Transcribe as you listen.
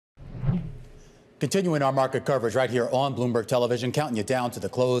Continuing our market coverage right here on Bloomberg Television, counting you down to the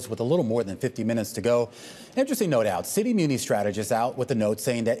close with a little more than 50 minutes to go. Interesting note out. Citi Muni strategist out with a note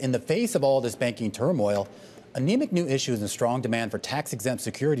saying that in the face of all this banking turmoil, anemic new issues and strong demand for tax-exempt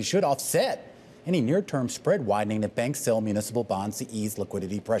securities should offset any near-term spread widening that banks sell municipal bonds to ease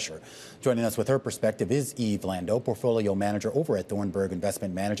liquidity pressure. Joining us with her perspective is Eve Lando, portfolio manager over at Thornburg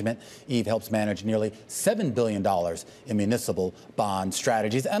Investment Management. Eve helps manage nearly $7 billion in municipal bond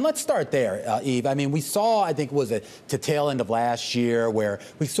strategies. And let's start there, Eve. I mean, we saw, I think, was it to tail end of last year where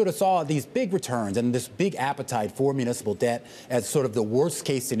we sort of saw these big returns and this big appetite for municipal debt as sort of the worst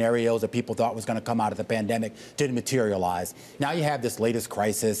case scenarios that people thought was going to come out of the pandemic didn't materialize. Now you have this latest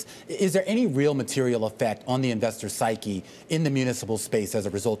crisis. Is there any real material effect on the investor psyche in the municipal space as a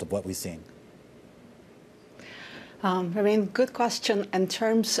result of what we've seen? I mean, good question. In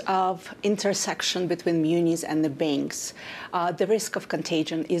terms of intersection between munis and the banks, the risk of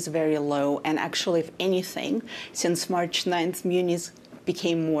contagion is very low. And actually, if anything, since March 9th, munis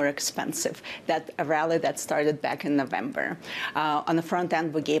became more expensive. That a rally that started back in November. On the front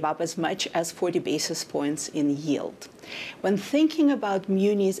end, we gave up as much as 40 basis points in yield. When thinking about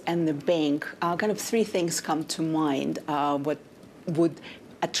munis and the bank, kind of three things come to mind. What would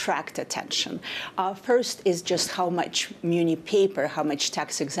attract attention. First is just how much muni paper, how much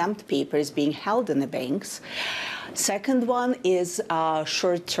tax-exempt paper is being held in the banks. Second one is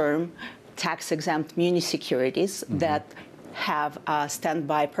short-term tax-exempt muni securities that have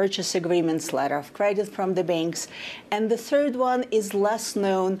standby purchase agreements, letter of credit from the banks. And the third one is less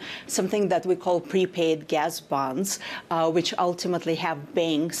known, something that we call prepaid gas bonds, which ultimately have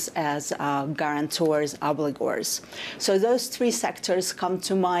banks as guarantors, obligors. So those three sectors come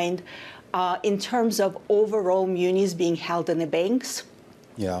to mind. In terms of overall munis being held in the banks,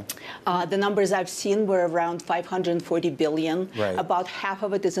 the numbers I've seen were around 540 billion. Right. About half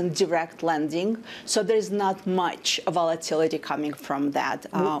of it is in direct lending. So there's not much volatility coming from that.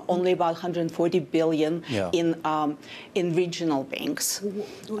 Only about 140 billion in regional banks.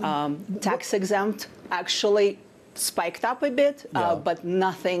 Tax exempt actually spiked up a bit, but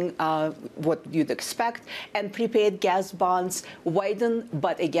nothing what you'd expect. And prepaid gas bonds widen,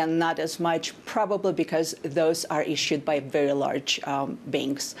 but again, not as much, probably because those are issued by very large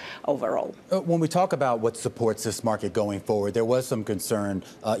banks overall. When we talk about what supports this market going forward, there was some concern,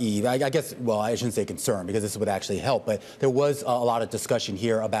 Eve. I guess, well, I shouldn't say concern because this would actually help, but there was a lot of discussion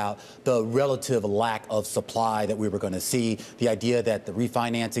here about the relative lack of supply that we were going to see. The idea that the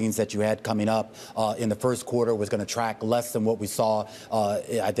refinancings that you had coming up in the first quarter was going to track less than what we saw,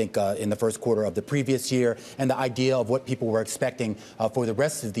 I think, in the first quarter of the previous year. And the idea of what people were expecting for the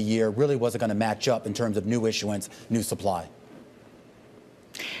rest of the year really wasn't going to match up in terms of new issuance, new supply.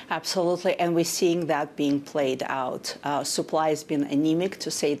 Absolutely, and we're seeing that being played out. Supply has been anemic,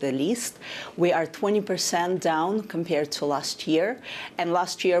 to say the least. We are 20% down compared to last year, and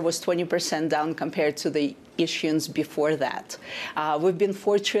last year was 20% down compared to the issuance before that. We've been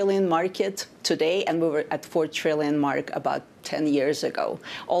 4 trillion market today, and we were at 4 trillion mark about 10 years ago.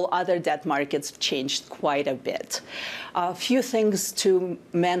 All other debt markets have changed quite a bit. A few things to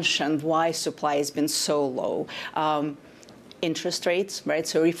mention why supply has been so low. Interest rates, right?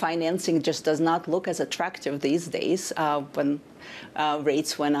 So refinancing just does not look as attractive these days when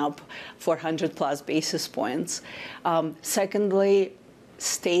rates went up 400 plus basis points. Secondly,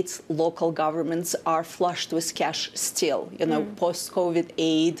 states, local governments are flushed with cash still. You know, post-COVID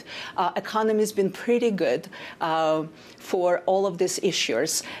aid, economy's been pretty good for all of these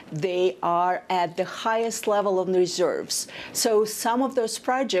issuers. They are at the highest level of reserves. So some of those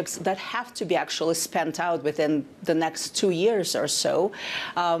projects that have to be actually spent out within the next 2 years or so,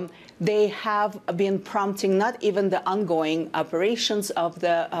 they have been prompting not even the ongoing operations of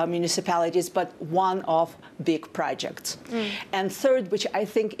the municipalities, but one-off big projects. And third, which I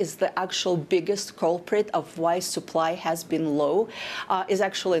think is the actual biggest culprit of why supply has been low, is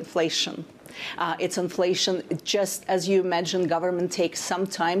actually inflation. It's inflation. Just as you mentioned, government takes some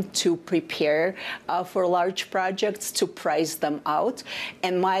time to prepare for large projects, to price them out.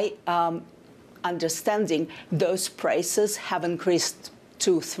 And my understanding, those prices have increased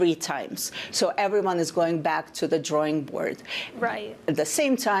 2-3 times. So everyone is going back to the drawing board. Right. At the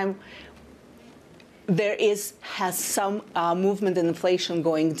same time, there has some movement in inflation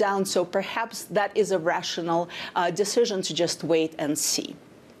going down. So perhaps that is a rational decision to just wait and see.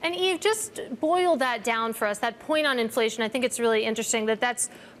 And Eve, just boil that down for us, that point on inflation. I think it's really interesting that that's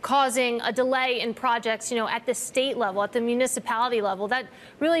causing a delay in projects, you know, at the state level, at the municipality level. That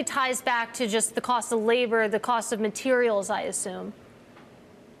really ties back to just the cost of labor, the cost of materials, I assume.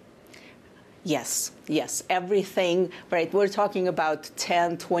 Yes, yes, everything, right? We're talking about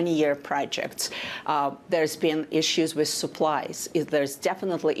 10, 20-year projects. There's been issues with supplies. There's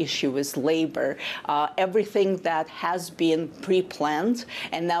definitely issue with labor. Everything that has been pre-planned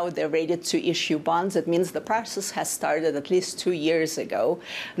and now they're ready to issue bonds, it means the process has started at least 2 years ago.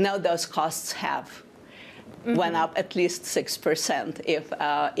 Now those costs have went up at least 6%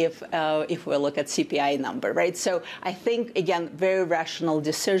 if we look at CPI number, right? So I think, again, very rational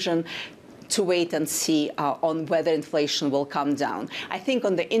decision to wait and see on whether inflation will come down. I think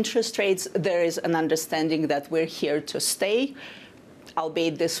on the interest rates, there is an understanding that we're here to stay,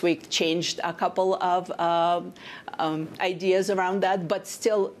 albeit this week changed a couple of ideas around that. But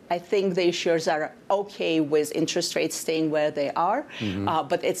still, I think the issuers are okay with interest rates staying where they are.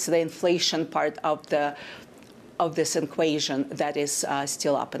 But it's the inflation part of this equation that is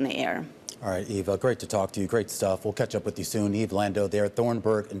still up in the air. All right, Eva, great to talk to you. Great stuff. We'll catch up with you soon. Eve Lando there,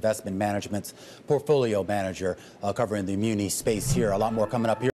 Thornburg Investment Management's portfolio manager, covering the muni space here. A lot more coming up here.